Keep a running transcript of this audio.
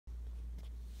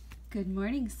Good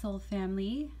morning, soul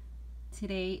family.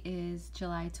 Today is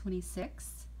July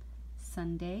 26th,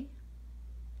 Sunday,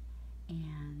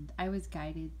 and I was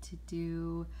guided to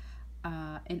do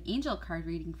an angel card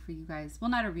reading for you guys.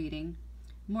 Well, not a reading,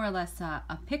 more or less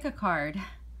a pick a card.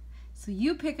 So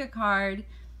you pick a card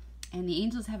and the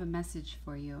angels have a message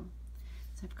for you.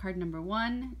 So I have card number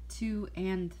 1, 2,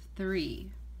 and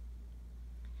 3.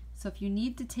 So if you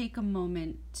need to take a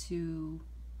moment to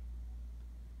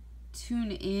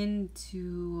tune in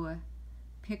to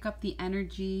pick up the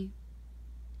energy.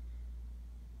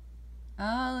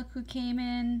 Oh, look who came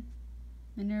in,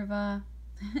 Minerva.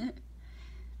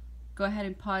 Go ahead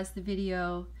and pause the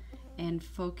video and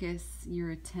focus your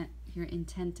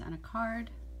intent on a card.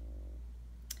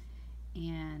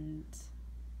 And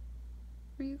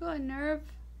where you going, Nerve?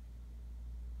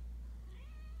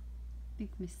 I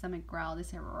think my stomach growled. They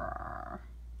said, roar.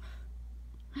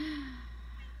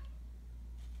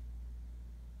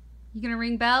 You gonna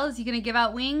ring bells? You gonna give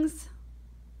out wings?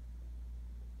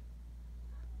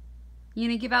 You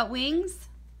gonna give out wings?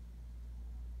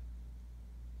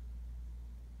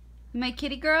 You my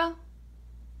kitty girl?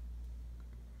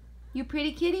 You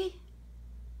pretty kitty?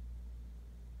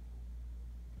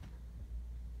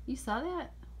 You saw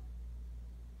that?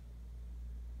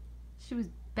 She was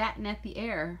batting at the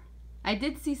air. I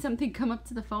did see something come up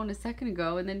to the phone a second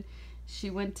ago, and then she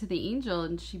went to the angel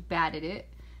and she batted it,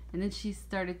 and then she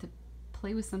started to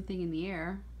play with something in the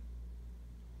air.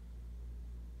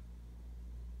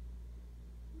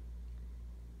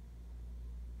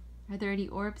 Are there any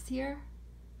orbs here?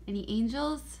 Any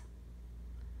angels?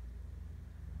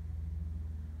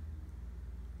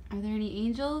 Are there any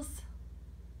angels?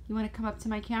 You want to come up to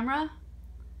my camera?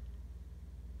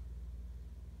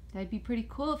 That'd be pretty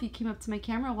cool if you came up to my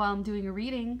camera while I'm doing a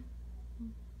reading.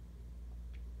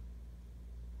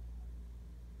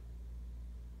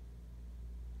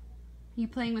 Are you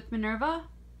playing with Minerva?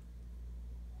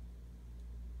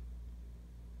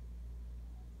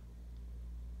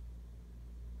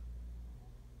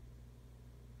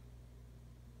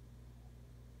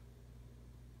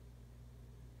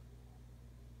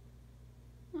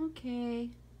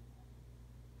 Okay.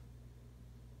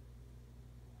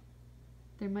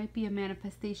 There might be a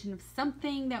manifestation of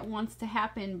something that wants to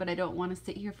happen, but I don't want to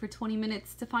sit here for 20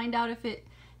 minutes to find out if it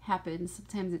happens.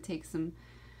 Sometimes it takes some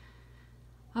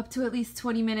up to at least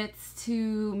 20 minutes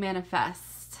to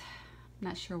manifest.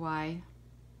 Not sure why.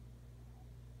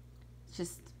 It's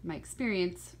just my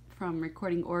experience from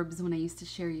recording orbs when I used to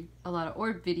share a lot of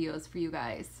orb videos for you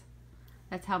guys.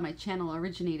 That's how my channel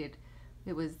originated.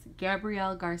 It was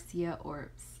Gabrielle Garcia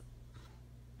Orbs.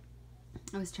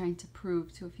 I was trying to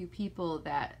prove to a few people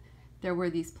that there were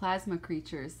these plasma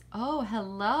creatures. Oh,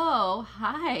 hello.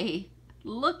 Hi.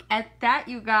 Look at that,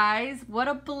 you guys. What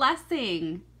a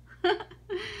blessing.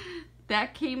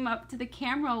 That came up to the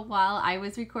camera while I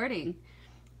was recording.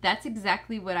 That's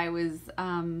exactly what I was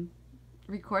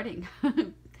recording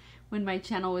when my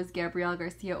channel was Gabrielle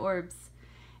Garcia Orbs,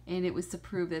 and it was to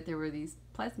prove that there were these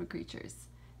plasma creatures,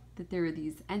 that there were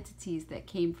these entities that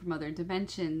came from other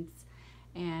dimensions.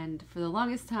 And for the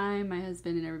longest time, my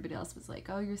husband and everybody else was like,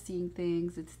 oh, you're seeing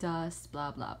things, it's dust,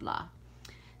 blah, blah, blah.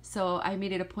 So I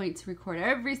made it a point to record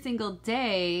every single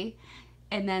day,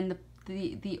 and then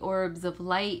the orbs of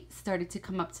light started to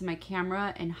come up to my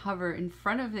camera and hover in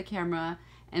front of the camera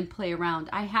and play around.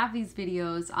 I have these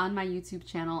videos on my YouTube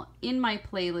channel in my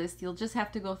playlist. You'll just have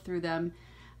to go through them.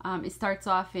 It starts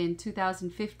off in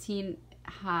 2015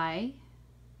 high,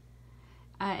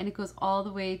 and it goes all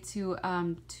the way to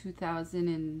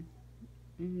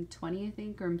 2020, I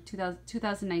think, or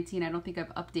 2019. I don't think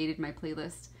I've updated my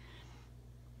playlist.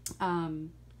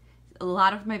 A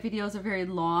lot of my videos are very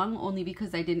long, only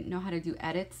because I didn't know how to do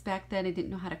edits back then. I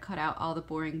didn't know how to cut out all the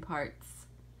boring parts.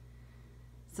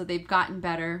 So they've gotten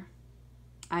better.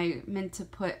 I meant to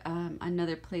put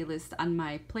another playlist on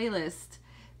my playlist,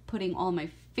 putting all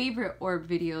my favorite orb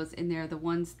videos in there, the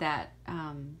ones that,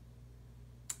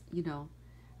 you know,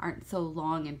 aren't so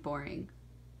long and boring.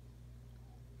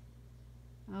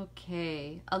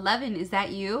 Okay, 11, is that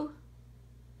you?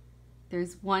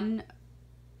 There's one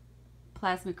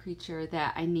plasma creature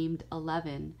that I named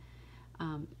 11,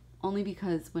 only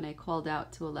because when I called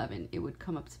out to 11, it would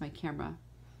come up to my camera.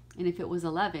 And if it was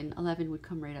 11, 11 would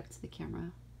come right up to the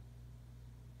camera.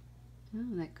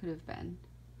 Oh, that could have been.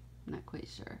 I'm not quite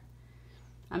sure.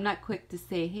 I'm not quick to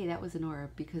say, hey, that was an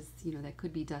orb, because, you know, that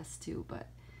could be dust too, but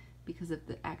because of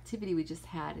the activity we just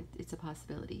had, it's a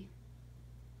possibility.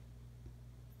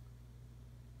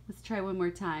 Let's try one more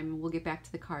time and we'll get back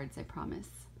to the cards, I promise.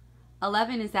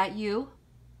 11, is that you?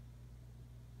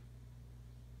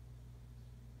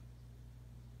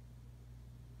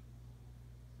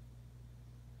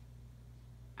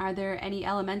 Are there any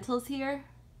elementals here?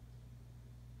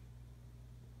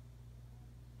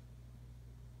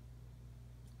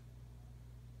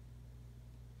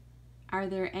 Are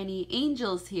there any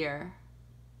angels here?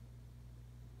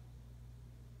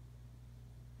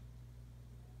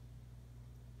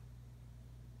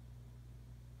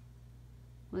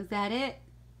 Was that it?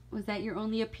 Was that your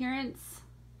only appearance?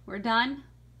 We're done?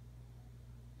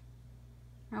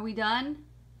 Are we done?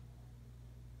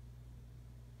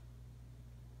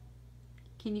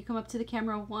 Can you come up to the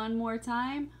camera one more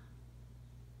time?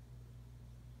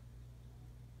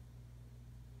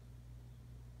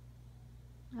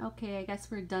 Okay, I guess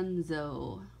we're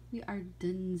donezo. We are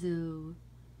donezo.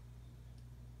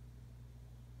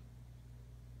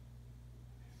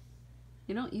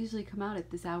 You don't usually come out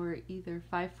at this hour either.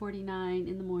 5:49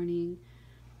 in the morning.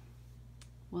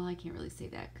 Well, I can't really say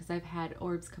that because I've had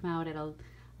orbs come out at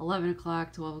 11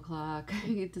 o'clock, 12 o'clock.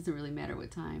 It doesn't really matter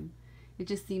what time. It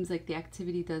just seems like the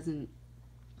activity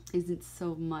isn't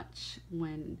so much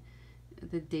when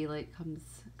the daylight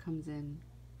comes in.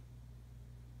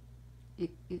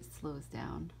 It slows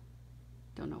down.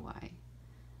 Don't know why.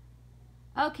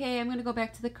 Okay, I'm going to go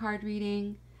back to the card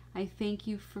reading. I thank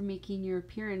you for making your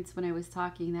appearance when I was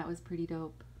talking. That was pretty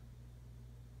dope.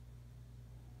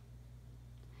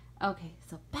 Okay,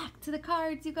 so back to the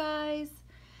cards, you guys.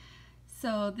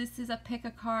 So this is a pick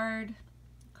a card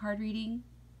reading.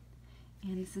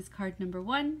 And this is card number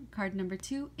 1, card number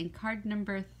 2, and card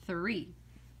number 3.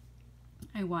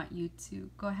 I want you to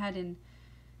go ahead and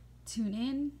tune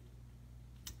in.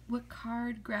 What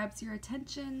card grabs your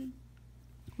attention?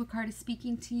 What card is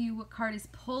speaking to you? What card is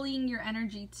pulling your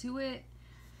energy to it?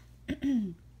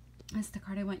 That's the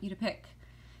card I want you to pick.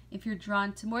 If you're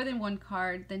drawn to more than one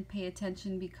card, then pay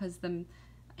attention because the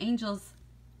angels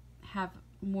have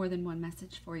more than one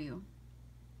message for you.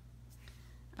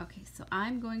 Okay, so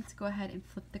I'm going to go ahead and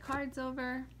flip the cards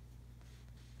over.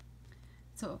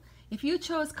 So if you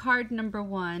chose card number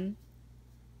 1,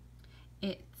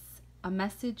 it's a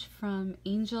message from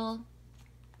Angel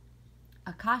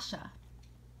Akasha.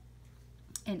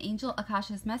 And Angel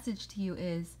Akasha's message to you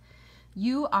is,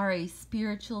 you are a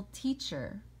spiritual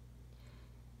teacher.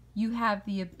 You have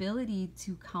the ability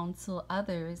to counsel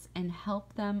others and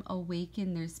help them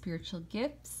awaken their spiritual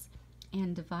gifts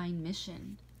and divine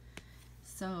mission.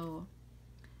 So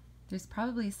there's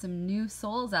probably some new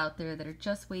souls out there that are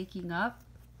just waking up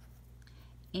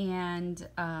and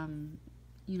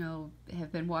you know,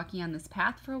 have been walking on this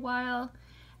path for a while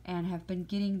and have been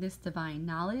getting this divine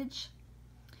knowledge,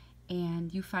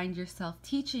 and you find yourself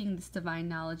teaching this divine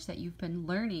knowledge that you've been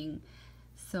learning.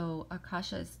 So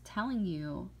Akasha is telling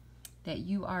you that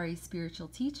you are a spiritual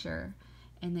teacher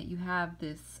and that you have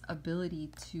this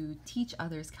ability to teach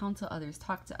others, counsel others,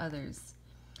 talk to others,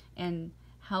 and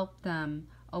help them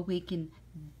awaken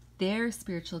their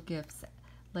spiritual gifts,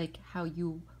 like how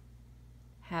you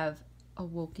have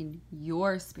awoken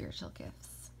your spiritual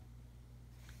gifts.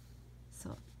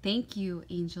 So thank you,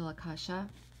 Angel Akasha.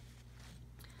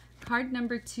 Card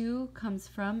number 2 comes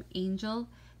from Angel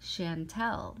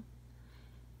Chantel.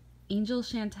 Angel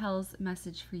Chantel's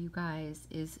message for you guys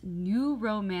is, new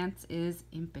romance is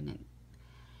imminent,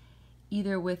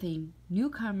 either with a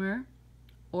newcomer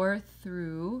or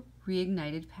through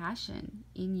reignited passion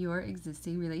in your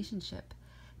existing relationship.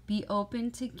 Be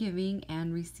open to giving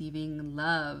and receiving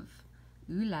love.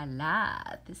 Ooh la la,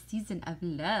 the season of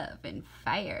love and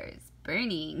fire is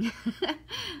burning.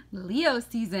 Leo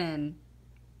season.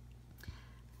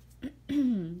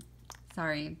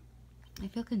 Sorry, I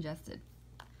feel congested.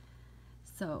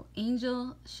 So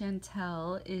Angel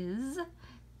Chantel is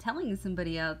telling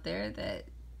somebody out there that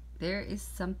there is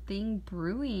something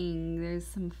brewing. There's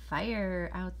some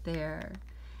fire out there,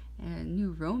 and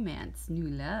new romance, new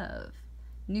love,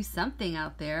 new something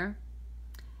out there.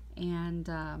 And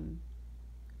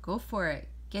go for it.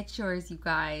 Get yours, you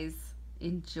guys.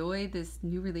 Enjoy this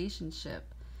new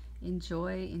relationship.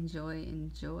 Enjoy, enjoy,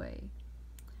 enjoy.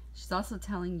 She's also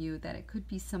telling you that it could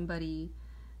be somebody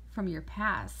from your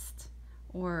past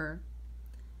or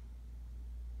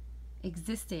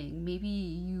existing. Maybe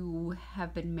you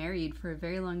have been married for a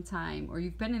very long time, or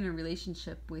you've been in a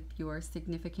relationship with your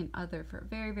significant other for a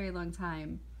very, very long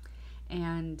time,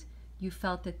 and you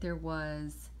felt that there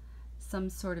was some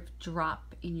sort of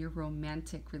drop in your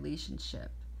romantic relationship.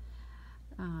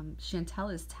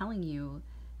 Chantel is telling you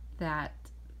that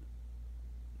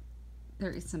there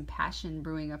is some passion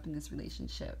brewing up in this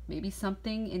relationship. Maybe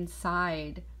something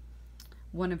inside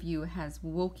one of you has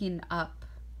woken up,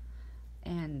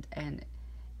 and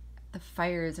the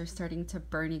fires are starting to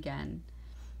burn again.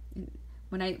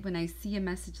 When I see a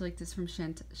message like this from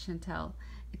Chantel,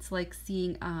 it's like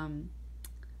seeing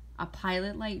a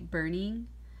pilot light burning,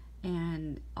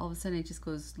 and all of a sudden it just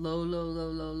goes low, low, low,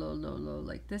 low, low, low, low,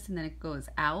 like this, and then it goes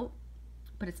out,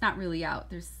 but it's not really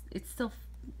out. It's still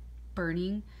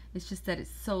burning. It's just that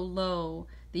it's so low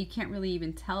that you can't really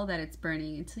even tell that it's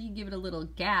burning until you give it a little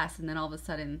gas, and then all of a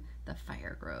sudden the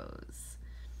fire grows.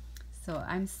 So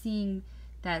I'm seeing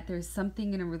that there's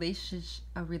something in a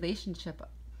relationship.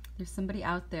 There's somebody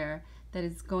out there that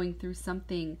is going through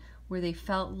something where they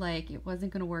felt like it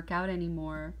wasn't going to work out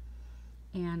anymore,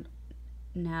 and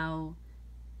now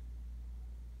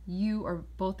you or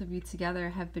both of you together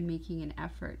have been making an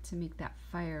effort to make that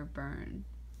fire burn.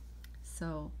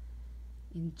 So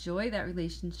enjoy that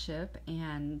relationship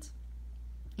and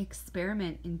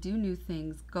experiment and do new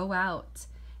things. Go out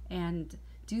and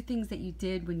do things that you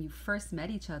did when you first met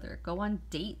each other. Go on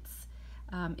dates.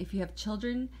 If you have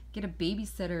children, get a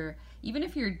babysitter. Even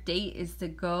if your date is to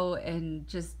go and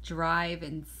just drive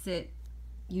and sit,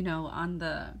 you know, on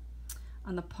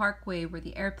the parkway where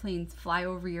the airplanes fly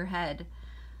over your head,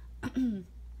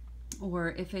 or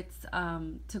if it's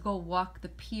to go walk the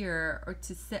pier or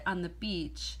to sit on the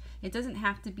beach. It doesn't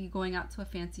have to be going out to a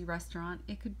fancy restaurant.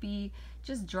 It could be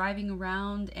just driving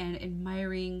around and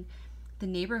admiring the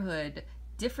neighborhood,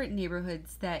 different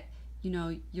neighborhoods that, you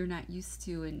know, you're not used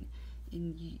to, and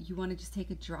you want to just take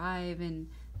a drive and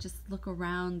just look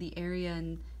around the area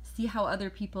and see how other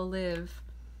people live.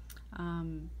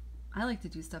 I like to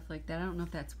do stuff like that. I don't know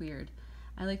if that's weird.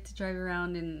 I like to drive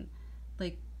around in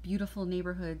like beautiful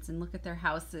neighborhoods and look at their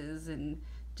houses and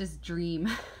just dream.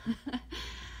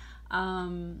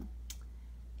 In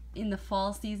the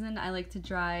fall season, I like to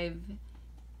drive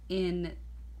in,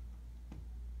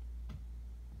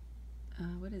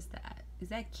 what is that? Is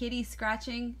that kitty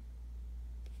scratching?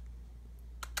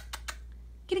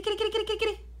 Kitty, kitty, kitty, kitty, kitty,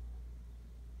 kitty.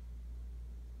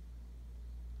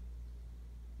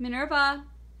 Minerva.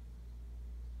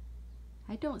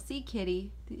 I don't see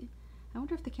Kitty. I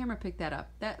wonder if the camera picked that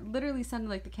up. That literally sounded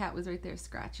like the cat was right there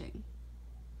scratching.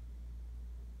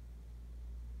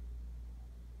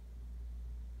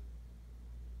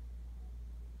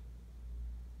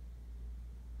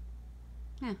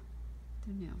 Yeah,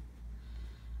 don't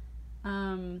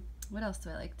know. What else do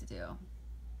I like to do?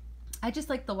 I just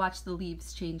like to watch the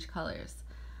leaves change colors.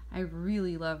 I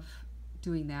really love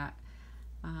doing that.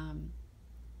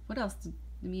 What else do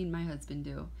me and my husband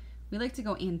do? We like to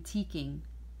go antiquing.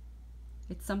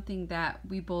 It's something that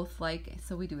we both like,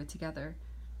 so we do it together.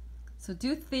 So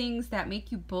do things that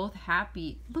make you both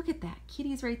happy. Look at that.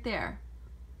 Kitty's right there.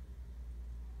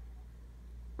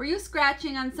 Were you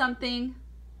scratching on something?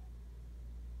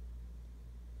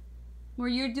 Were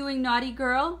you doing naughty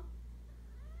girl?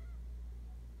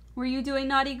 Were you doing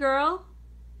naughty girl?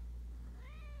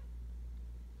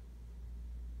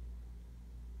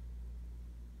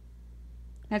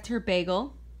 That's her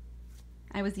bagel.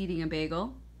 I was eating a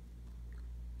bagel.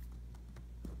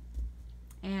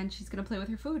 And she's gonna play with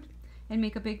her food and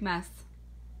make a big mess.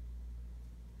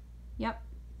 Yep,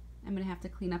 I'm gonna have to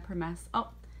clean up her mess. Oh,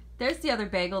 there's the other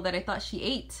bagel that I thought she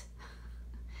ate.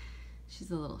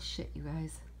 She's a little shit, you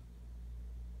guys.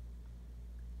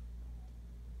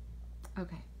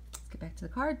 Okay, let's get back to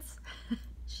the cards.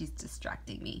 She's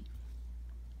distracting me.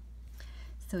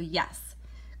 So yes,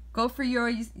 go for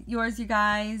yours, you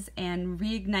guys, and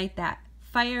reignite that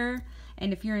fire.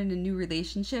 And if you're in a new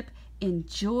relationship,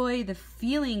 enjoy the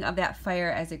feeling of that fire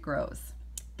as it grows.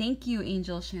 Thank you,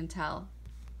 Angel Chantel.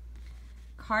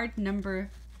 Card number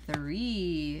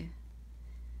 3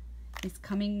 is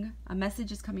coming, a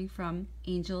message is coming from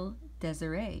Angel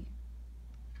Desiree.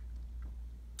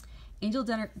 Angel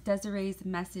Desiree's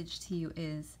message to you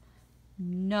is,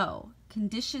 no,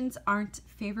 conditions aren't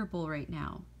favorable right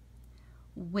now.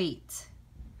 Wait,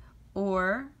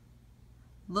 or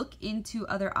look into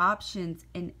other options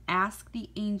and ask the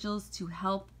angels to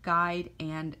help guide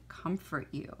and comfort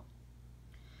you.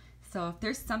 So if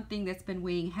there's something that's been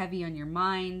weighing heavy on your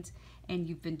mind and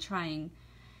you've been trying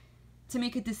to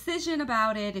make a decision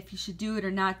about it, if you should do it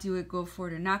or not do it, go for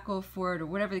it or not go for it, or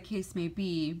whatever the case may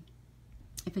be,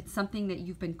 if it's something that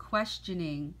you've been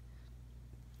questioning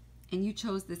and you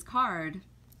chose this card,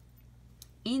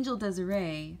 Angel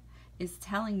Desiree is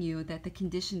telling you that the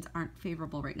conditions aren't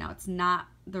favorable right now. It's not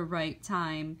the right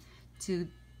time to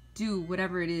do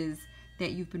whatever it is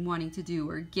that you've been wanting to do,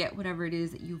 or get whatever it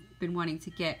is that you've been wanting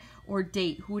to get, or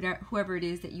date whoever it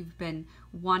is that you've been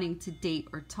wanting to date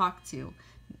or talk to.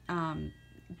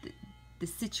 The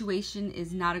situation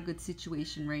is not a good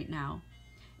situation right now,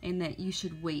 and that you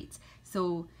should wait.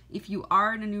 So if you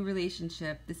are in a new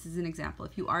relationship, this is an example.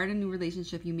 If you are in a new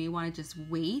relationship, you may want to just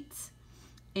wait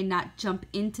and not jump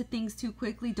into things too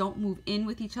quickly. Don't move in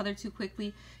with each other too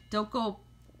quickly. Don't go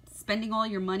spending all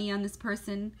your money on this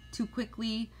person too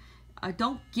quickly.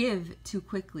 Don't give too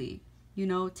quickly. You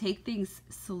know, take things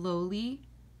slowly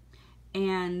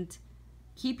and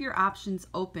keep your options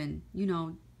open. You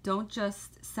know, don't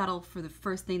just settle for the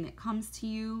first thing that comes to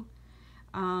you.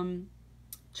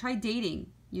 Try dating,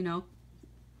 you know,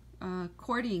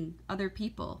 courting other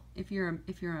people. If you're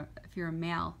a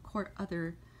male, court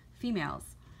other females.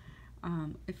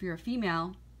 If you're a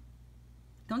female,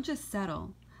 don't just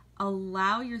settle.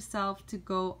 Allow yourself to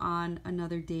go on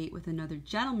another date with another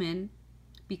gentleman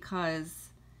because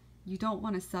you don't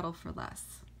want to settle for less.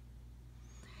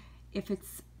 If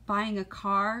it's buying a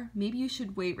car, maybe you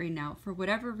should wait right now. For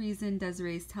whatever reason,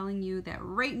 Desiree is telling you that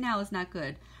right now is not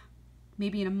good.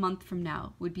 Maybe in a month from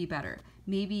now would be better.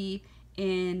 Maybe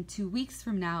in 2 weeks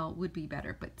from now would be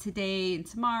better. But today and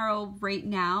tomorrow, right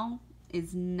now,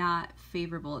 is not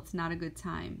favorable. It's not a good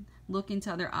time. Look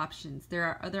into other options. There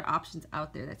are other options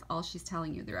out there. That's all she's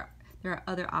telling you. There are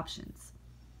other options.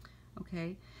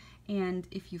 Okay? And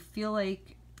if you feel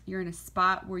like you're in a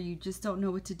spot where you just don't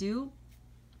know what to do,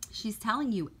 she's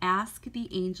telling you, ask the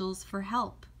angels for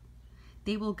help.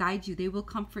 They will guide you. They will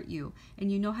comfort you. And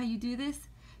you know how you do this?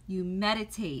 You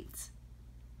meditate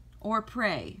or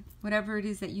pray. Whatever it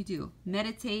is that you do.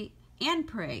 Meditate and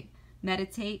pray.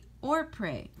 Meditate or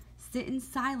pray. Sit in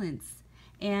silence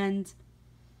and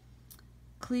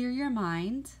clear your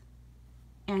mind,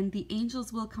 and the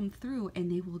angels will come through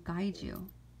and they will guide you.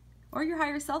 Or your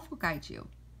higher self will guide you.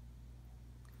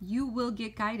 You will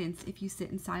get guidance if you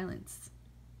sit in silence.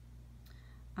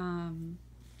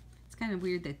 It's kind of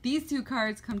weird that these two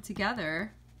cards come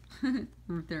together.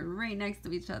 They're right next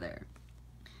to each other.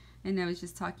 And I was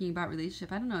just talking about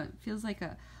relationship. I don't know, it feels like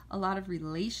a lot of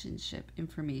relationship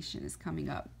information is coming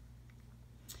up.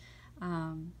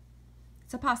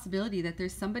 It's a possibility that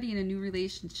there's somebody in a new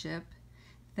relationship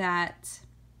that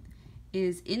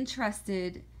is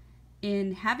interested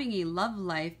in having a love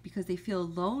life because they feel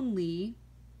lonely,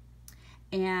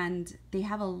 and they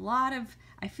have a lot of,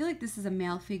 I feel like this is a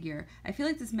male figure. I feel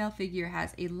like this male figure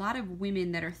has a lot of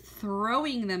women that are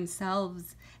throwing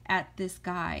themselves at this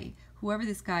guy. Whoever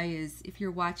this guy is, if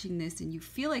you're watching this and you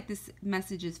feel like this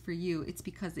message is for you, it's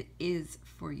because it is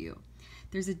for you.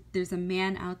 There's a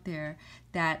man out there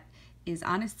that is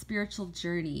on a spiritual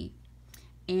journey,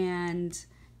 and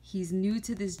he's new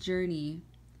to this journey,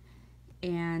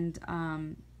 and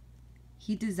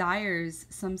he desires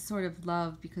some sort of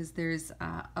love because there's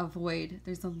a void,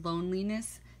 there's a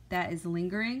loneliness that is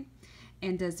lingering.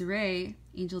 And Desiree,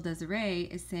 Angel Desiree,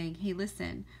 is saying, hey,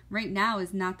 listen, right now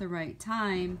is not the right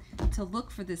time to look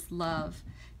for this love.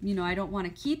 You know, I don't want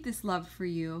to keep this love for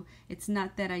you. It's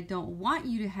not that I don't want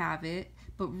you to have it,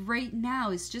 but right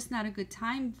now is just not a good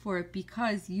time for it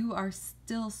because you are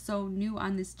still so new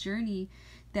on this journey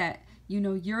that, you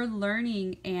know, you're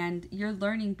learning, and you're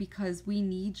learning because we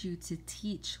need you to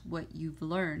teach what you've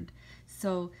learned.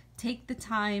 So take the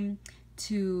time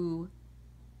to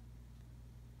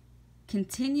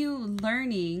continue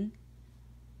learning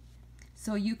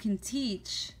so you can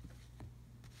teach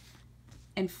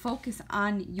and focus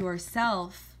on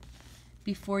yourself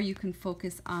before you can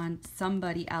focus on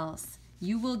somebody else.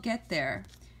 You will get there.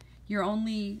 You're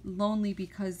only lonely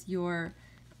because your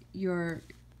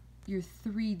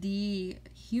 3D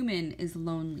human is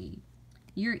lonely.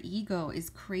 Your ego is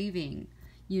craving,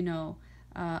 you know,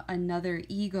 another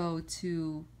ego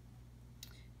to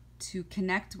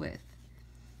connect with.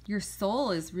 Your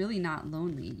soul is really not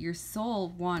lonely. Your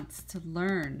soul wants to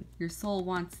learn. Your soul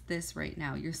wants this right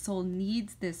now. Your soul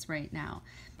needs this right now.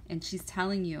 And she's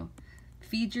telling you,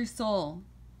 feed your soul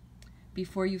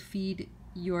before you feed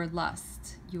your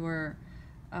lust, your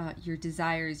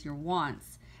desires, your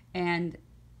wants. And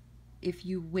if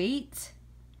you wait,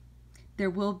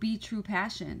 there will be true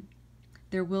passion.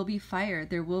 There will be fire.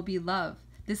 There will be love.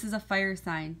 This is a fire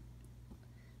sign.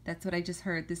 That's what I just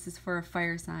heard. This is for a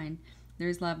fire sign.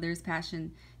 There's love, there's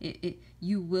passion.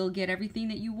 You will get everything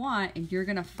that you want, and you're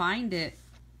going to find it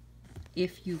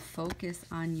if you focus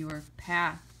on your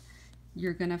path.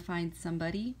 You're going to find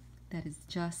somebody that is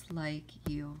just like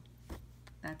you.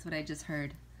 That's what I just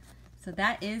heard. So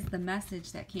that is the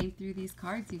message that came through these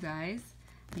cards, you guys.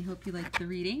 I hope you liked the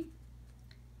reading.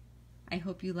 I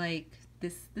hope you like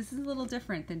this. This is a little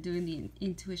different than doing the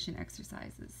intuition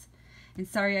exercises. And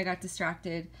sorry I got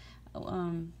distracted.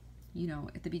 You know,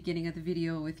 at the beginning of the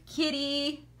video with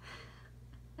Kitty.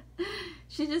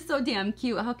 She's just so damn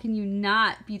cute. How can you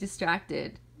not be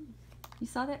distracted? You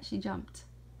saw that? She jumped.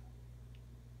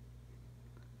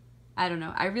 I don't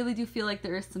know. I really do feel like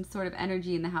there is some sort of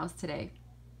energy in the house today.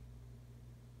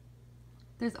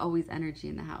 There's always energy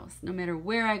in the house. No matter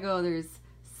where I go, there's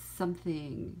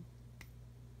something.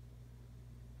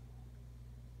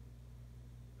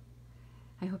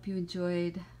 I hope you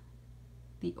enjoyed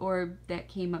the orb that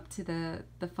came up to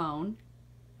the phone.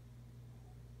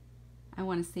 I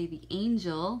want to say the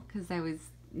angel, because I was,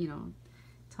 you know,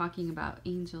 talking about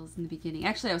angels in the beginning.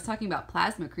 Actually, I was talking about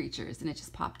plasma creatures and it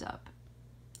just popped up.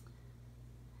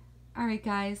 All right,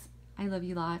 guys, I love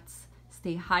you lots.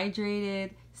 Stay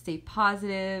hydrated, stay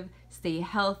positive, stay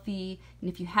healthy. And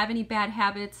if you have any bad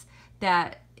habits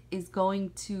that is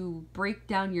going to break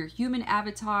down your human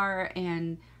avatar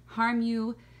and harm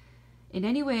you in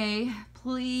any way,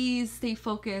 please stay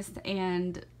focused.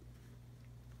 And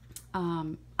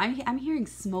I'm hearing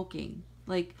smoking.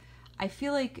 Like, I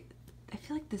feel like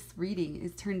this reading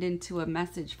is turned into a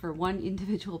message for one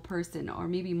individual person, or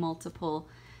maybe multiple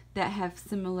that have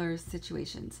similar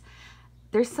situations.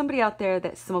 There's somebody out there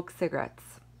that smokes cigarettes,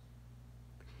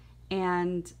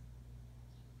 and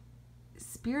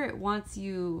Spirit wants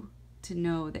you to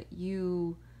know that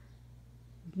you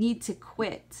need to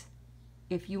quit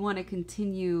if you want to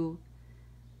continue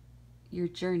your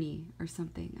journey or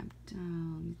something. Let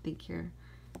me think here.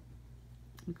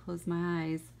 Let me close my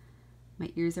eyes. My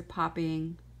ears are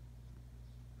popping.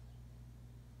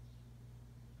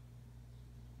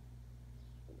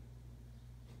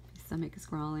 My stomach is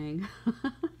growling.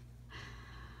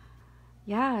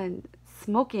 Yeah, and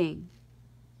smoking.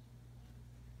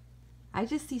 I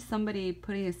just see somebody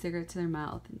putting a cigarette to their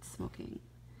mouth and smoking.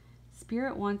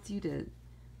 Spirit wants you to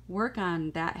work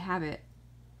on that habit.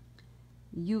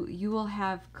 You will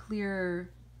have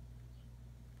clear,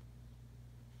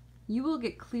 you will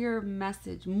get clear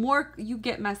message. More, you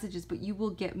get messages, but you will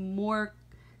get more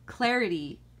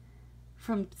clarity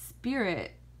from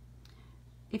Spirit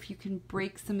if you can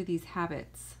break some of these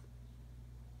habits.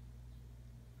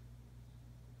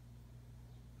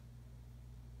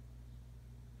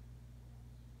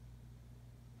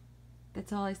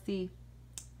 That's all I see.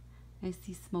 I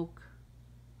see smoke.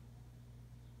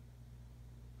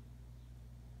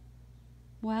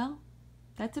 Well,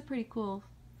 that's a pretty cool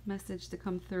message to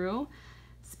come through.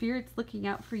 Spirit's looking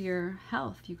out for your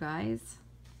health, you guys.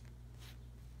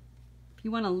 If you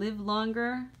want to live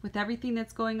longer with everything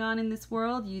that's going on in this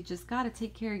world, you just got to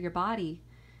take care of your body.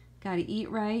 Got to eat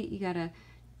right. You got to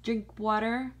drink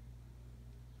water.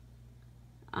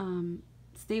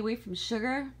 Stay away from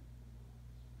sugar.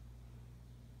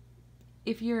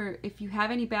 If you have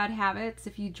any bad habits,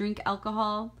 if you drink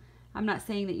alcohol, I'm not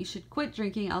saying that you should quit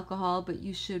drinking alcohol, but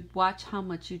you should watch how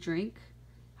much you drink,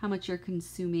 how much you're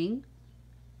consuming.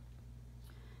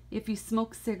 If you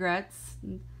smoke cigarettes,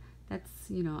 that's,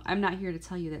 you know, I'm not here to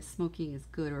tell you that smoking is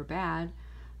good or bad,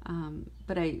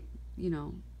 but you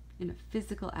know, in a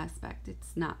physical aspect,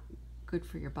 it's not good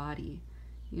for your body.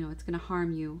 You know, it's going to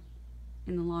harm you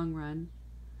in the long run.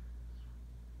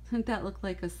 Doesn't that look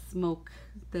like a smoke?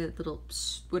 The little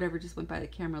whatever just went by the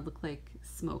camera looked like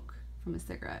smoke from a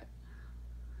cigarette.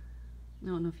 I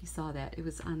don't know if you saw that. It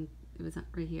was on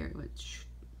right here. It went shh.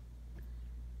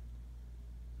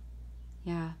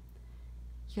 Yeah.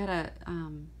 You gotta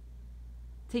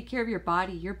take care of your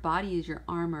body. Your body is your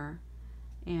armor.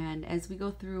 And as we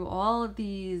go through all of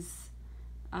these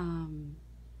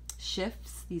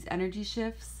shifts, these energy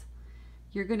shifts,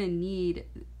 you're gonna need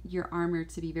your armor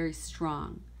to be very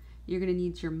strong. You're gonna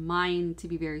need your mind to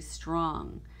be very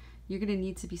strong. You're gonna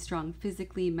need to be strong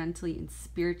physically, mentally, and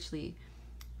spiritually.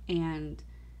 And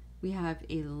we have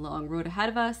a long road ahead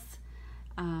of us.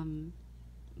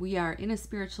 We are in a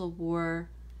spiritual war.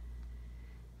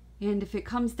 And if it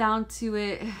comes down to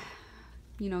it,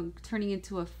 you know, turning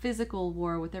into a physical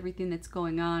war with everything that's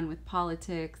going on with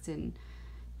politics and,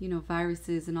 you know,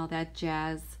 viruses and all that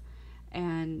jazz,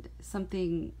 and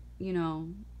something, you know,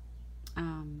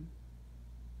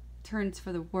 turns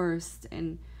for the worst,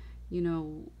 and, you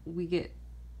know, we get,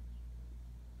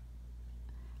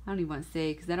 I don't even want to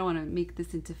say, because I don't want to make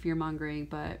this into fear-mongering,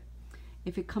 but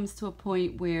if it comes to a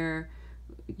point where,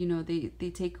 you know, they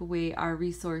take away our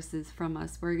resources from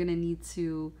us, we're going to need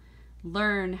to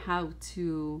learn how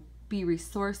to be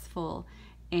resourceful.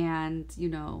 And, you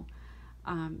know,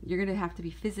 you're going to have to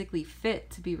be physically fit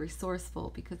to be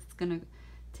resourceful, because it's going to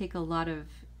take a lot of,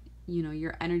 you know,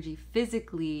 your energy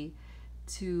physically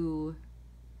to,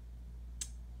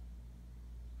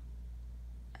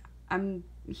 I'm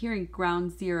hearing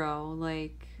ground zero,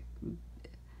 like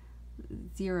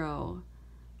zero.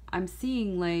 I'm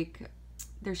seeing, like,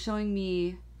 they're showing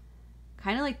me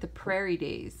kind of like the prairie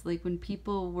days, like when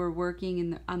people were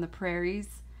working on the prairies.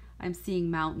 I'm seeing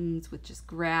mountains with just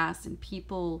grass and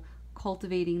people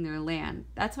cultivating their land.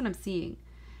 That's what I'm seeing.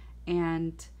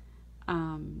 And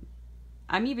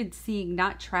I'm even seeing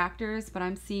not tractors, but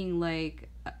I'm seeing like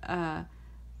a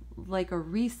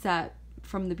reset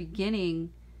from the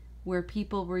beginning where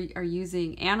people are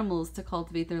using animals to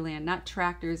cultivate their land, not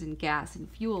tractors and gas and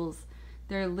fuels.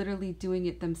 They're literally doing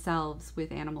it themselves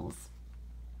with animals.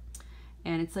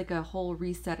 And it's like a whole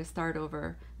reset, a start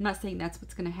over. I'm not saying that's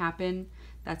what's going to happen.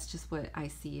 That's just what I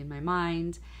see in my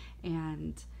mind.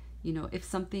 And, you know, if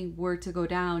something were to go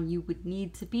down, you would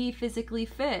need to be physically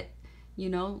fit, you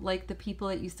know, like the people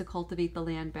that used to cultivate the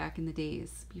land back in the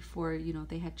days before, you know,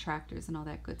 they had tractors and all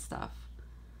that good stuff.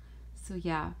 So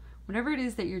yeah, whatever it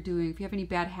is that you're doing, if you have any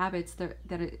bad habits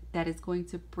that is going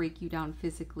to break you down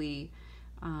physically,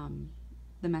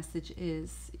 the message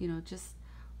is, you know, just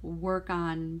work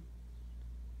on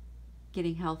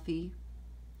getting healthy,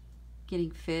 getting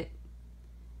fit,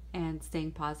 and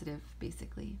staying positive,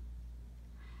 basically.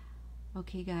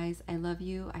 Okay, guys, I love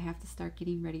you. I have to start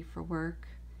getting ready for work.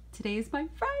 Today is my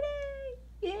Friday.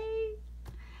 Yay!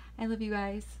 I love you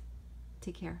guys.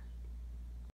 Take care.